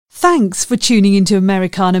Thanks for tuning into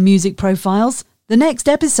Americana Music Profiles. The next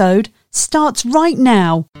episode starts right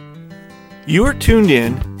now. You are tuned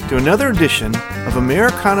in to another edition of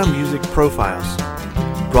Americana Music Profiles,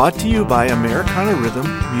 brought to you by Americana Rhythm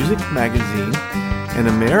Music Magazine and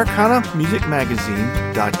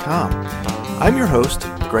AmericanaMusicMagazine.com. I'm your host,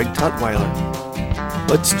 Greg Tutwiler.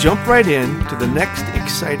 Let's jump right in to the next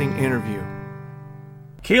exciting interview.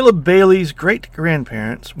 Caleb Bailey's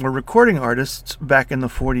great-grandparents were recording artists back in the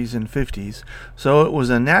 40s and 50s, so it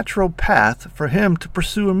was a natural path for him to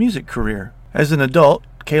pursue a music career. As an adult,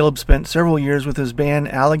 Caleb spent several years with his band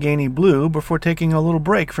Allegheny Blue before taking a little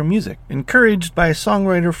break from music. Encouraged by a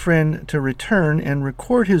songwriter friend to return and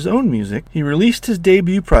record his own music, he released his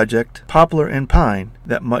debut project, Poplar and Pine,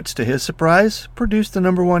 that, much to his surprise, produced the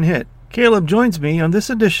 #1 hit. Caleb joins me on this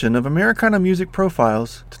edition of Americana Music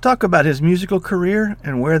Profiles to talk about his musical career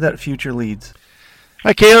and where that future leads.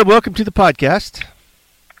 Hi, Caleb. Welcome to the podcast.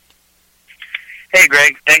 Hey,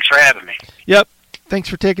 Greg. Thanks for having me. Yep. Thanks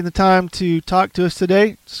for taking the time to talk to us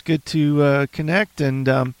today. It's good to connect, and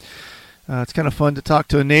it's kind of fun to talk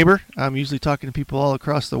to a neighbor. I'm usually talking to people all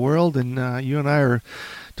across the world, and you and I are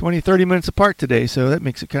 20, 30 minutes apart today, so that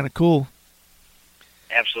makes it kind of cool.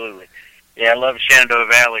 Absolutely. Yeah, I love Shenandoah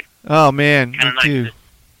Valley. Oh, man, kind me of nice too.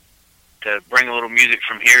 To bring a little music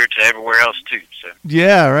from here to everywhere else, too. So.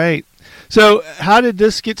 Yeah, right. So how did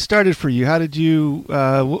this get started for you? How did you,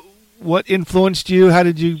 what influenced you? How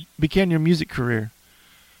did you begin your music career?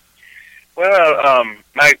 Well,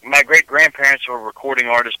 my great-grandparents were recording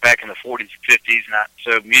artists back in the 40s and 50s, and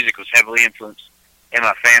so music was heavily influenced in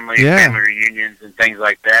my family, family reunions and things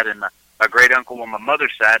like that. And my great-uncle on my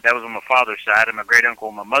mother's side, that was on my father's side, and my great-uncle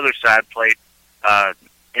on my mother's side played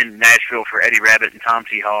in Nashville for Eddie Rabbitt and Tom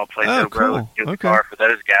T. Hall, played dobro and guitar for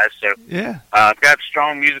those guys. So I've got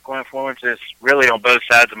strong musical influences really on both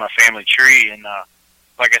sides of my family tree. And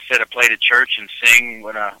like I said, I played at church and sing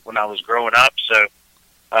when I was growing up. So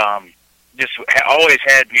just always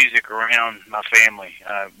had music around my family.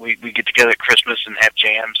 We get together at Christmas and have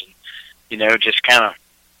jams, and just kind of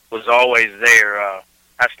was always there.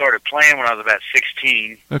 I started playing when I was about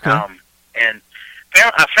 16, and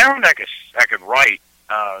I found I could write.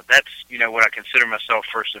 That's what I consider myself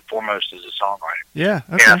first and foremost as a songwriter. Yeah,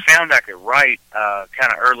 okay. And I found I could write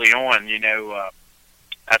kind of early on.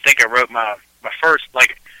 I think I wrote my first, I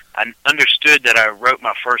understood that I wrote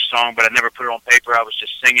my first song, but I never put it on paper. I was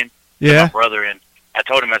just singing to my brother, and I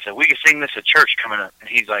told him, I said, we can sing this at church coming up. And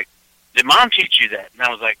he's like, did Mom teach you that? And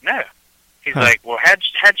I was like, no. He's like, well,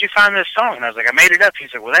 how'd you find this song? And I was like, I made it up.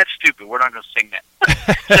 He's like, well, that's stupid. We're not going to sing that.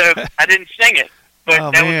 So I didn't sing it.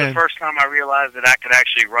 But that was the first time I realized that I could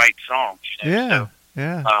actually write songs. So,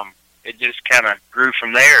 it just kind of grew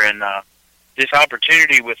from there. And this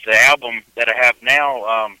opportunity with the album that I have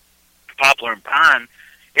now, Poplar and Pine,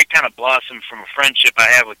 it kind of blossomed from a friendship I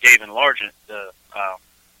have with Gavin Largent, the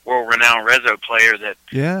world-renowned rezo player that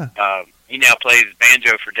he now plays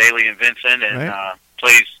banjo for Daly and Vincent, and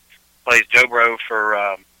plays dobro for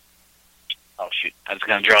I was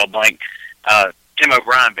going to draw a blank, Tim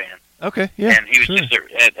O'Brien Band. Okay, yeah. And he was just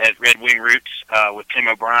at Red Wing Roots with Tim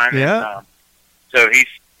O'Brien. Yeah. And, so he's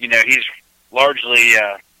largely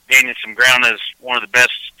gaining some ground as one of the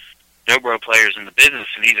best dobro players in the business,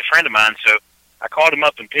 and he's a friend of mine. So I called him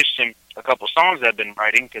up and pitched him a couple of songs I've been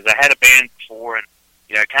writing, because I had a band before, and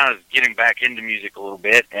kind of getting back into music a little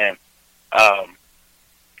bit. And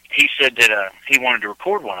he said that he wanted to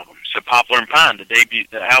record one of them. So Poplar and Pine,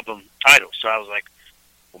 the album title. So I was like,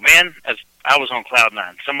 well, man, as I was on cloud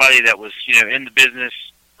nine. Somebody that was, in the business,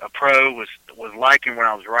 a pro, was liking what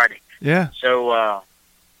I was writing. Yeah. So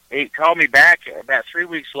he called me back about 3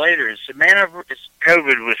 weeks later and said, man,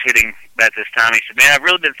 COVID was hitting about this time. He said, man, I've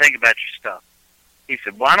really been thinking about your stuff. He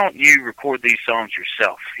said, why don't you record these songs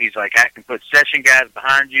yourself? He's like, I can put session guys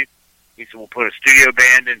behind you. He said, we'll put a studio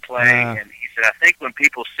band in play. And he said, I think when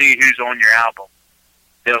people see who's on your album,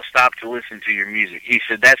 they'll stop to listen to your music. He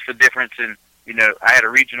said, that's the difference in, I had a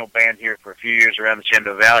regional band here for a few years around the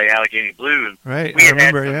Shenandoah Valley, Allegheny Blue, and we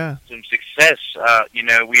had some success.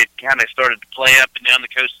 We had kind of started to play up and down the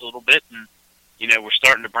coast a little bit, and, we're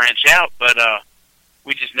starting to branch out, but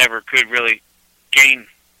we just never could really gain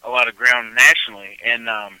a lot of ground nationally. And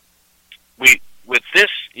with this,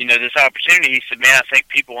 this opportunity, he said, man, I think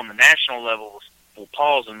people on the national level will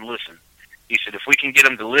pause and listen. He said, if we can get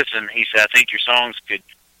them to listen, he said, I think your songs could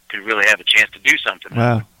really have a chance to do something.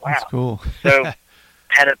 Wow, that's cool. So I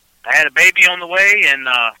had a baby on the way, and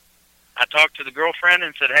I talked to the girlfriend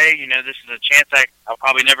and said, hey, this is a chance I'll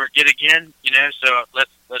probably never get again, so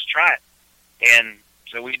let's try it. And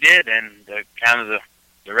so we did, and the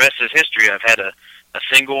rest is history. I've had a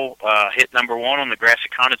single hit #1 on the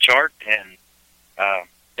Grassicana chart, and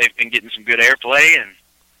they've been getting some good airplay,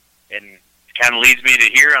 and kind of leads me to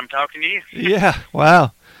here I'm talking to you. Yeah,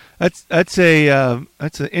 wow. That's an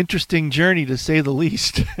interesting journey, to say the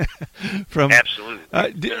least. Absolutely,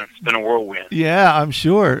 it's been a whirlwind. Yeah, I'm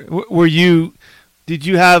sure. Did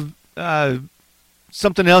you have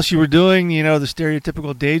something else you were doing? The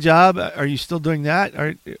stereotypical day job. Are you still doing that?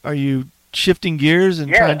 Are you shifting gears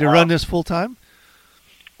and trying to run this full time?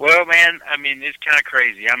 Well, man, I mean, it's kind of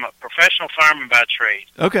crazy. I'm a professional fireman by trade.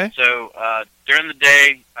 Okay. So during the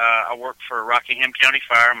day, I work for Rockingham County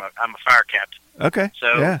Fire. I'm a fire captain. Okay.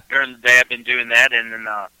 So during the day, I've been doing that, and then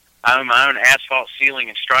I own my own asphalt sealing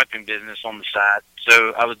and striping business on the side.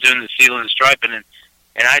 So I was doing the sealing and striping, and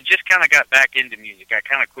I just kind of got back into music. I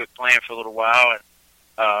kind of quit playing for a little while, and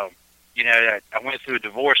I went through a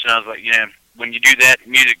divorce, and I was like, when you do that,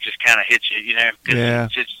 music just kind of hits you,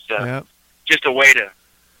 It's just a way to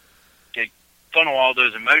funnel all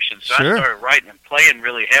those emotions. So I started writing and playing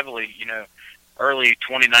really heavily, early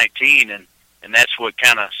 2019, and that's what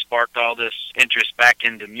kind of sparked all this interest back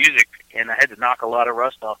into music. And I had to knock a lot of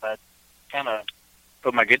rust off. I kind of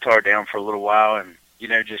put my guitar down for a little while, and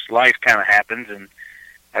just life kind of happens. And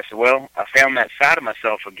I said, well, I found that side of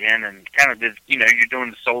myself again, and kind of did. You're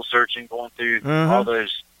doing the soul searching, going through all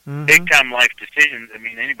those big time life decisions. I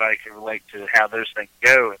mean, anybody can relate to how those things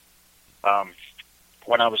go.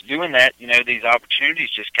 When I was doing that, these opportunities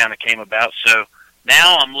just kind of came about. So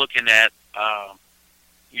now I'm looking at,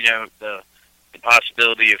 the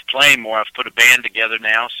possibility of playing more. I've put a band together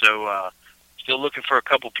now, so still looking for a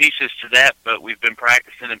couple pieces to that, but we've been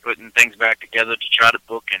practicing and putting things back together to try to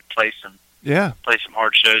book and play some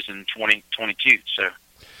hard shows in 2022. So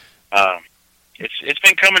it's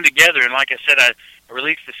been coming together, and like I said, I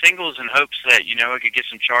released the singles in hopes that, I could get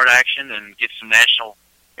some chart action and get some national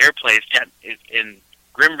airplay. In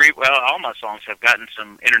Grim Reaper, well, all my songs have gotten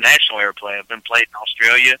some international airplay. I've been played in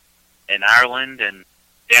Australia and Ireland, and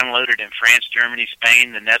downloaded in France, Germany,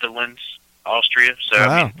 Spain, the Netherlands, Austria. So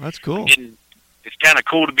wow, that's cool. It's kind of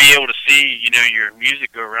cool to be able to see, your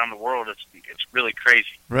music go around the world. It's really crazy.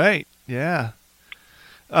 Right. Yeah.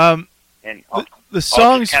 And the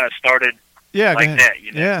songs kind of started like that.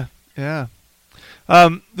 Yeah.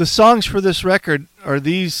 The songs for this record, are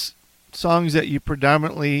these songs that you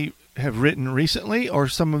predominantly have written recently, or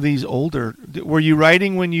some of these older? Were you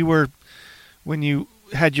writing when you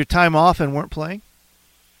had your time off and weren't playing?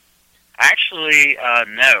 Actually,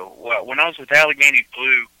 no. Well, when I was with Allegheny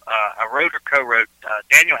Blue, I wrote or co-wrote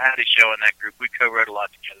Daniel Howdy Show in that group. We co-wrote a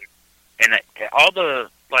lot together, and all the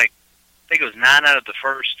I think it was 9 out of the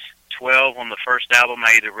first 12 on the first album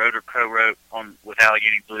I either wrote or co-wrote with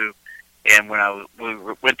Allegheny Blue. And when we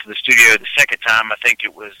went to the studio the second time, I think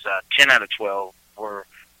it was 10 out of 12 were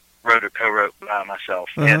wrote or co-wrote by myself.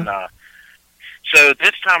 And so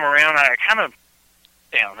this time around, I kind of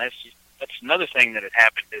that's another thing that had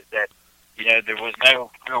happened, is that there was no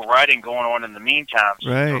writing going on in the meantime.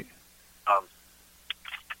 Right. So,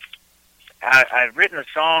 I'd written a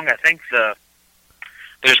song. I think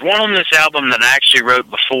there's one on this album that I actually wrote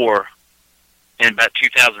before in about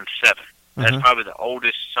 2007. That's probably the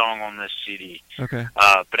oldest song on this CD. Okay.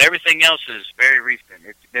 But everything else is very recent.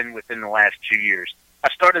 It's been within the last 2 years. I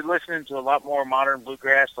started listening to a lot more modern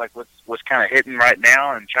bluegrass, like what's kind of hitting right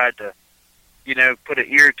now, and tried to, put an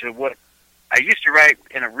ear to what I used to write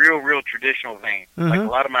in a real traditional vein. Like a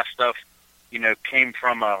lot of my stuff, came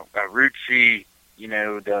from a rootsy,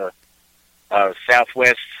 the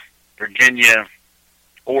Southwest Virginia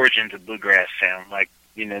origins of bluegrass sound, like,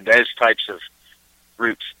 those types of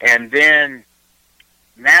roots. And then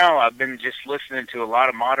now I've been just listening to a lot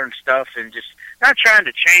of modern stuff and just not trying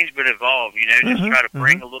to change but evolve, just try to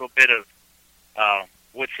bring a little bit of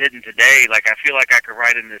what's hidden today. Like, I feel like I could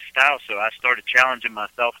write in this style, so I started challenging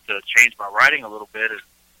myself to change my writing a little bit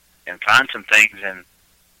and find some things. And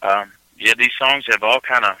these songs have all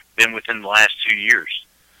kind of been within the last 2 years.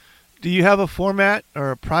 Do you have a format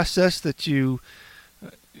or a process that you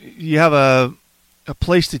have a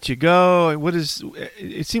place that you go?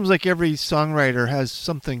 It seems like every songwriter has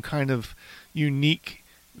something kind of unique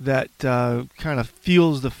that kind of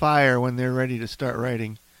fuels the fire when they're ready to start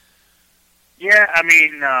writing. Yeah, I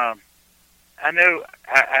mean, I know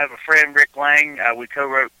I have a friend, Rick Lang. We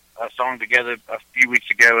co-wrote a song together a few weeks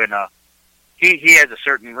ago, and he has a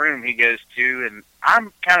certain room he goes to, and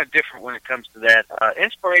I'm kind of different when it comes to that.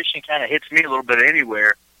 Inspiration kind of hits me a little bit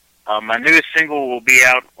anywhere. My newest single will be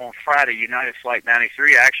out on Friday, United Flight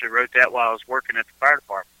 93. I actually wrote that while I was working at the fire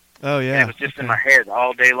department. Oh, yeah. And it was just in my head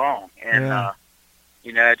all day long. And, I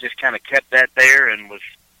just kind of kept that there and was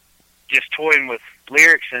just toying with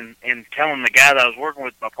lyrics and telling the guy that I was working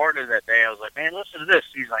with, my partner that day, I was like, man, listen to this.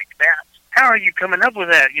 He's like, man, how are you coming up with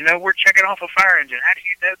that? You know, we're checking off a fire engine. How do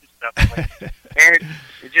you know this stuff? I'm like, and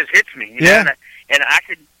it just hits me. You know? And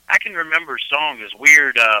I can remember songs as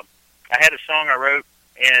weird. I had a song I wrote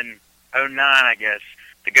in '09, I guess,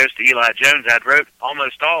 The Ghost of Eli Jones. I'd wrote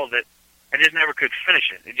almost all of it. I just never could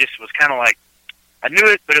finish it. It just was kind of like, I knew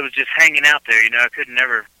it, but it was just hanging out there. You know, I could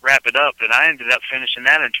never wrap it up. And I ended up finishing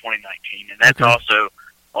that in 2019, and that's also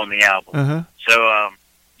on the album. Uh-huh. So,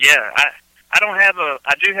 yeah,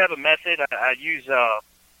 I do have a method. I use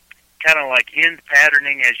kind of like end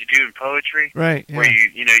patterning as you do in poetry, right? Yeah. Where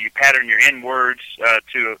you pattern your end words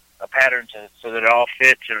to a pattern so that it all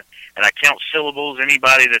fits, and I count syllables.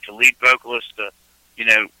 Anybody that's a lead vocalist,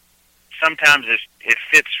 sometimes it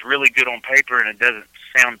fits really good on paper and it doesn't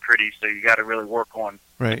sound pretty. So you got to really work on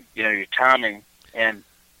your timing and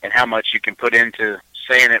how much you can put into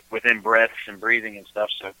saying it within breaths and breathing and stuff.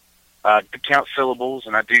 So I count syllables,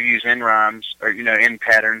 and I do use end rhymes or end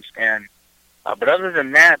patterns. And but other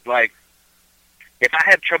than that, like if I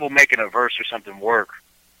have trouble making a verse or something work,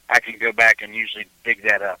 I can go back and usually dig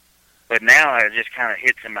that up. But now it just kind of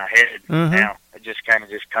hits in my head. Mm-hmm. Now it just kind of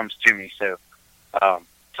just comes to me. So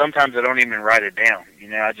sometimes I don't even write it down.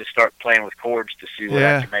 I just start playing with chords to see what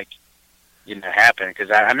I can make happen,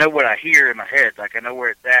 because I know what I hear in my head. Like I know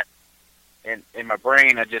where it's at in my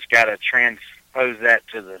brain. I just got to transpose that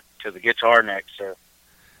to the guitar neck. So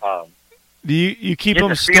do you keep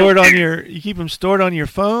them stored on your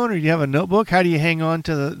phone, or do you have a notebook? How do you hang on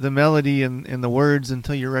to the melody and the words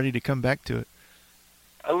until you're ready to come back to it?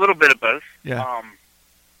 A little bit of both. Yeah.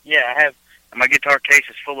 I have my guitar case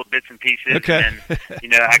is full of bits and pieces. Okay.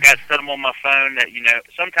 And I got some on my phone that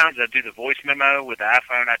sometimes I do the voice memo with the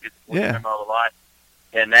iPhone. I do the voice memo a lot,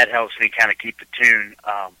 and that helps me kind of keep the tune.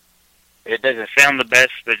 It doesn't sound the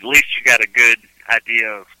best, but at least you got a good idea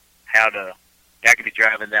of how to. I could be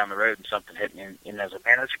driving down the road and something hit me, and I was like,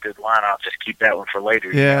 man, that's a good line. I'll just keep that one for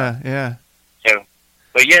later. Yeah. So,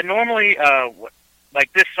 but yeah, normally,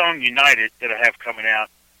 like this song United that I have coming out,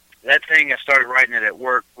 that thing, I started writing it at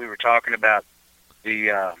work. We were talking about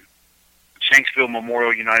the Shanksville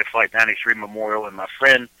Memorial, United Flight 93 Memorial, and my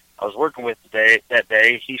friend I was working with that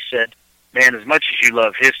day, he said, man, as much as you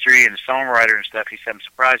love history and songwriter and stuff, he said, I'm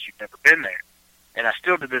surprised you've never been there. And I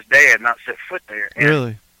still to this day have not set foot there. And,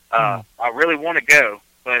 really? I really want to go,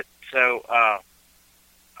 but so I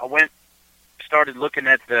started looking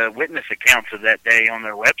at the witness accounts of that day on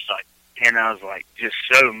their website, and I was like just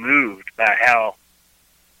so moved by how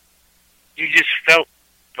you just felt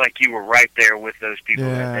like you were right there with those people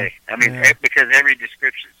that day. I mean, because every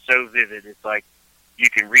description is so vivid, it's like you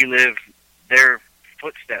can relive their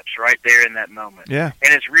footsteps right there in that moment. Yeah.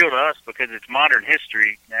 And it's real to us because it's modern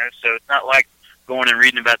history, so it's not like going and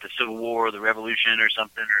reading about the Civil War or the Revolution or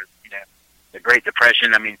something, or the Great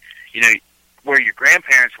Depression. I mean, where your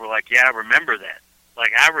grandparents were like, yeah, I remember that.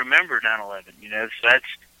 Like I remember 9/11. So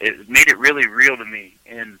it made it really real to me,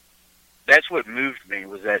 and that's what moved me.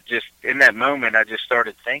 Was that just in that moment, I just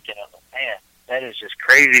started thinking, I was like, man, that is just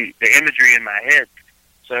crazy. The imagery in my head.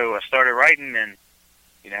 So I started writing, and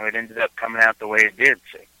it ended up coming out the way it did.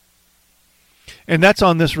 So. And that's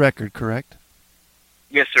on this record, correct?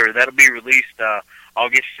 Yes, sir. That'll be released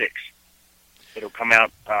August 6th. It'll come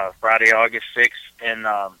out Friday, August 6th, and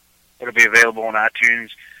it'll be available on iTunes,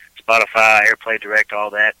 Spotify, AirPlay Direct, all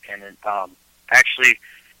that, and actually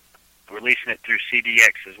releasing it through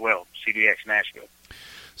CDX as well, CDX Nashville.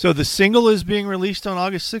 So the single is being released on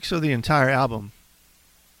August 6th, or the entire album?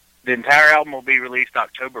 The entire album will be released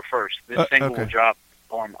October 1st. This single will drop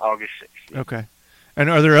on August 6th. Okay. And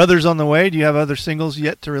are there others on the way? Do you have other singles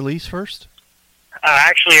yet to release first?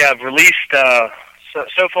 Actually, I've released,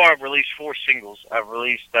 so far I've released 4 singles. I've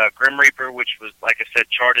released Grim Reaper, which was, like I said,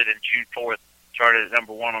 charted in June 4th, charted at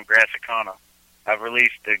number 1 on Grassicana. I've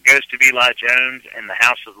released The Ghost of Eli Jones and The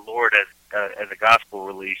House of the Lord as a gospel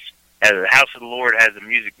release. The House of the Lord has a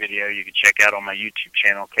music video you can check out on my YouTube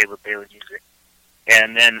channel, Caleb Bailey Music.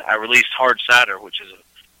 And then I released Hard Cider, which is a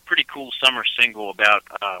pretty cool summer single about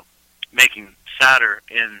making cider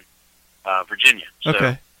in Virginia. So,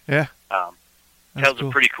 okay, yeah. Tells a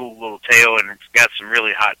pretty cool little tale, and it's got some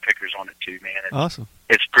really hot pickers on it too, man. Awesome.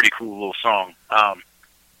 It's a pretty cool little song.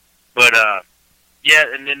 Yeah,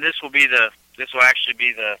 and then this will actually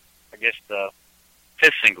be the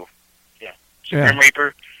 5th single. Yeah. So Grim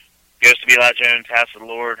Reaper, Ghost of Eli Jones, House of the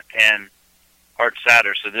Lord, and Hard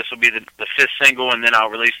Cider. So this will be the 5th single, and then I'll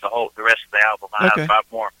release the rest of the album. I have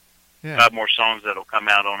 5 more songs that'll come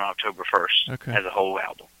out on October 1st as a whole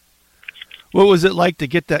album. What was it like to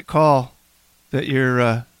get that call that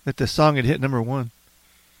that the song had hit number 1?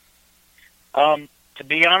 To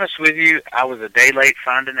be honest with you, I was a day late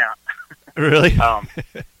finding out. Really?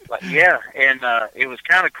 But yeah, and it was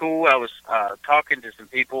kind of cool. I was talking to some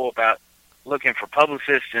people about looking for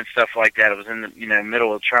publicists and stuff like that. I was in the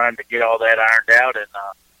middle of trying to get all that ironed out, and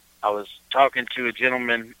I was talking to a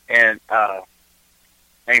gentleman and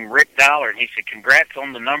named Rick Dollar, and he said, "Congrats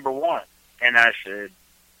on the number one." And I said,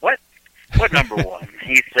 "What? What number one?"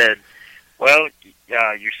 He said, "Well,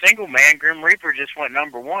 your single, Man, Grim Reaper, just went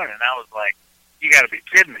number one." And I was like, "You got to be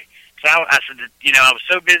kidding me." So I said, I was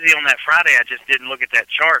so busy on that Friday, I just didn't look at that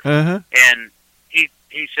chart. Uh-huh. And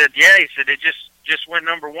he said, "Yeah," he said, "it just went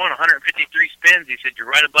number one, 153 spins." He said, "You're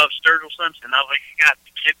right above Sturgill Simpson." I was like, "You got to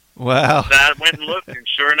be kidding." Wow. So I went and looked, and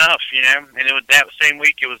sure enough, and it was that same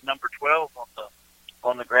week. It was number 12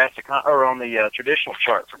 on the traditional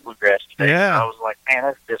chart for bluegrass today. Yeah. So I was like,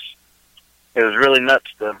 man, it was really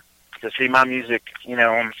nuts to see my music,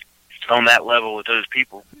 on that level with those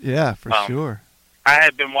people. Yeah, for sure. I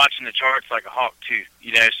had been watching the charts like a hawk too,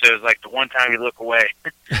 so it was like the one time you look away.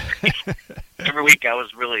 Every week I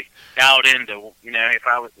was really dialed into, if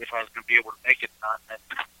I was going to be able to make it or not.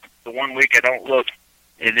 And the one week I don't look,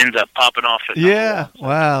 it ends up popping off at Yeah.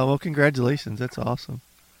 Wow. Well, congratulations. That's awesome.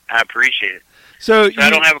 I appreciate it. So I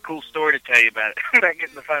don't have a cool story to tell you about it without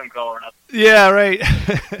getting the phone call or nothing. Yeah, right.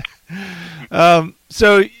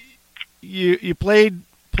 So you played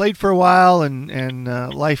for a while,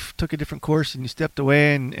 and life took a different course, and you stepped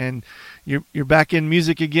away, and you're back in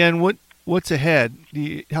music again. What's ahead?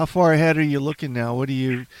 How far ahead are you looking now? What are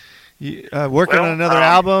you working on another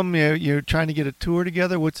album? You're trying to get a tour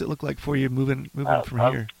together. What's it look like for you moving from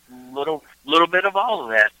here? Little bit of all of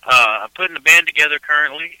that. I'm putting a band together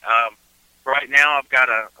currently. Right now, I've got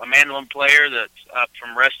a mandolin player that's up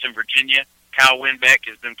from Reston, Virginia. Kyle Winbeck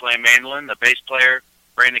has been playing mandolin. The bass player,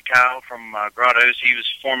 Brandon Kyle from Grottos, he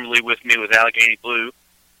was formerly with me with Allegheny Blue.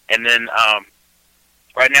 And then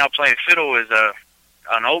right now playing fiddle is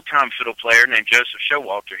an old-time fiddle player named Joseph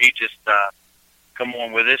Showalter. He just come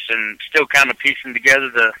on with us and still kind of piecing together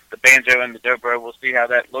the banjo and the dobro. We'll see how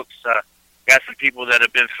that looks. Got some people that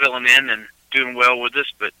have been filling in and doing well with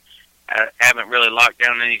us, but I haven't really locked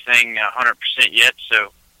down anything 100% yet.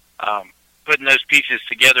 So putting those pieces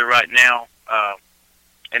together right now,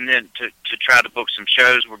 and then to try to book some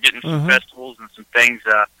shows. We're getting some festivals and some things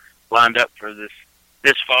lined up for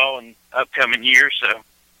this fall and upcoming year. So,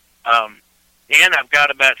 and I've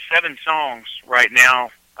got about 7 songs right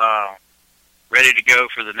now ready to go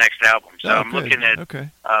for the next album. So I'm looking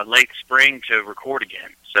at late spring to record again.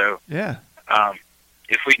 So yeah,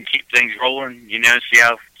 if we can keep things rolling, see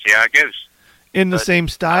how it goes. In the same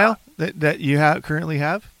style that you currently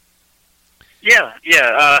have? Yeah.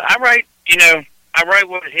 I write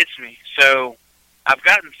what hits me. So I've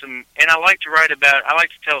gotten some, and I like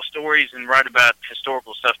to tell stories and write about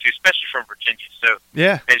historical stuff too, especially from Virginia. So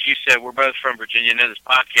yeah, as you said, we're both from Virginia. I know this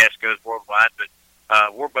podcast goes worldwide,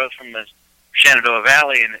 but we're both from the Shenandoah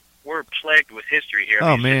Valley, and we're plagued with history here.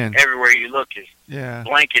 Man, everywhere you look is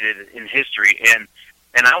blanketed in history, and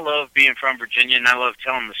I love being from Virginia, and I love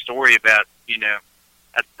telling the story about,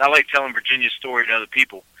 I like telling Virginia's story to other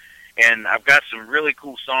people. And I've got some really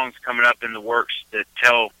cool songs coming up in the works that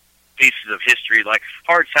tell pieces of history, like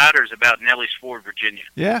Hard Cider's about Nelly's Ford, Virginia.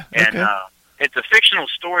 Yeah, okay. And it's a fictional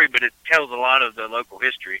story, but it tells a lot of the local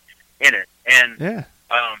history in it. And,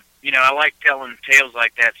 I like telling tales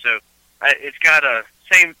like that. So it's got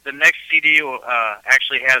the next CD will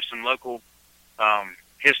actually have some local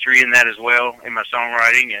history in that as well in my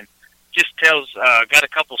songwriting, and just tells, got a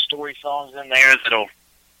couple story songs in there that'll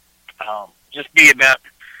just be about,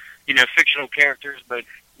 fictional characters, but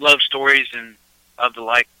love stories and of the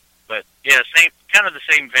like. But yeah, kind of the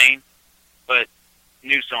same vein, but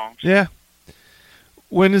new songs. Yeah.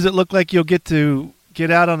 When does it look like you'll get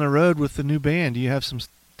out on the road with the new band? Do you have some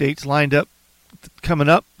dates lined up coming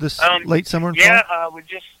up this late summer and fall? Yeah,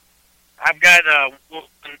 I've got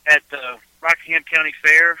at the Rockingham County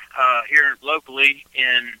Fair here locally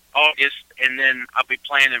in August, and then I'll be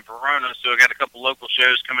playing in Verona, so I got a couple local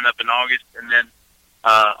shows coming up in August, and then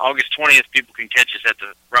August 20th, people can catch us at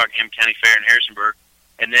the Rockingham County Fair in Harrisonburg,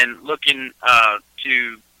 and then looking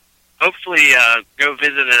to hopefully go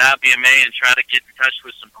visit at IBMA and try to get in touch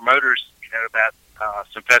with some promoters, about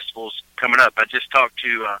some festivals coming up. I just talked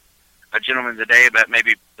to a gentleman today about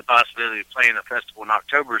maybe the possibility of playing a festival in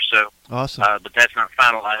October. So awesome, but that's not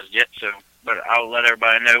finalized yet. So, but I'll let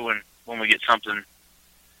everybody know when we get something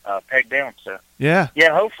pegged down. So yeah,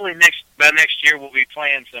 hopefully by next year we'll be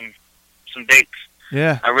playing some dates.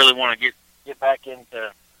 Yeah, I really want to get back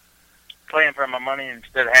into playing for my money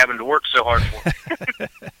instead of having to work so hard for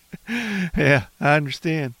it. Yeah, I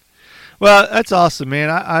understand. Well, that's awesome,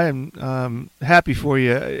 man. I am happy for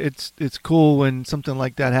you. It's cool when something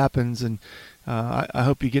like that happens, and I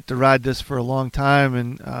hope you get to ride this for a long time.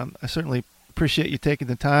 And I certainly appreciate you taking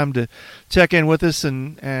the time to check in with us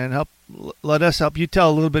and let us help you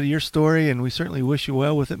tell a little bit of your story. And we certainly wish you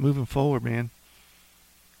well with it moving forward, man.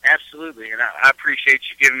 Absolutely, and I appreciate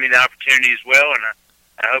you giving me the opportunity as well. And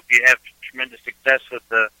I hope you have tremendous success with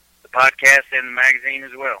the podcast and the magazine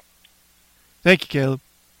as well. Thank you, Caleb.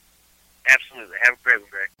 Absolutely. Have a great one,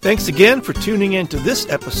 Greg. Thanks again for tuning in to this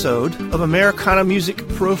episode of Americana Music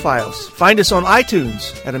Profiles. Find us on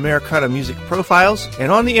iTunes at Americana Music Profiles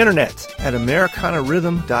and on the internet at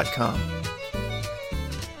AmericanaRhythm.com.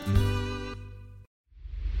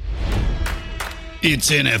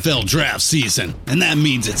 It's NFL draft season, and that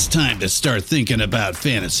means it's time to start thinking about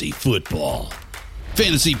fantasy football.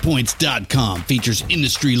 FantasyPoints.com features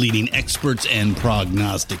industry-leading experts and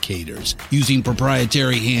prognosticators using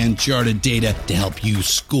proprietary hand-charted data to help you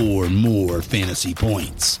score more fantasy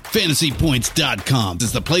points. FantasyPoints.com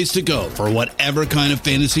is the place to go for whatever kind of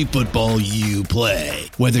fantasy football you play.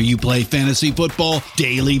 Whether you play fantasy football,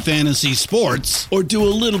 daily fantasy sports, or do a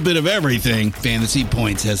little bit of everything, Fantasy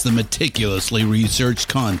Points has the meticulously researched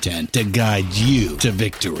content to guide you to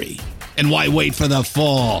victory. And why wait for the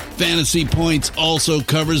fall? Fantasy Points also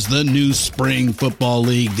covers the new spring football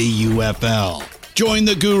league, the UFL. Join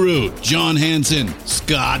the guru, John Hansen,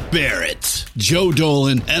 Scott Barrett, Joe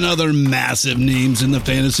Dolan, and other massive names in the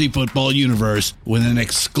fantasy football universe with an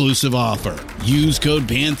exclusive offer. Use code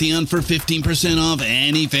Pantheon for 15% off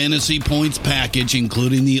any Fantasy Points package,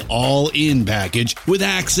 including the all-in package, with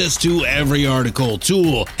access to every article,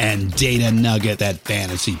 tool, and data nugget that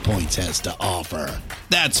Fantasy Points has to offer.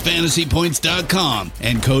 That's FantasyPoints.com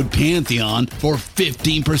and code Pantheon for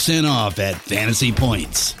 15% off at Fantasy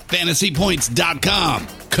Points. FantasyPoints.com,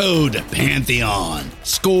 code Pantheon.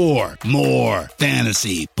 Score more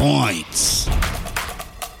fantasy points.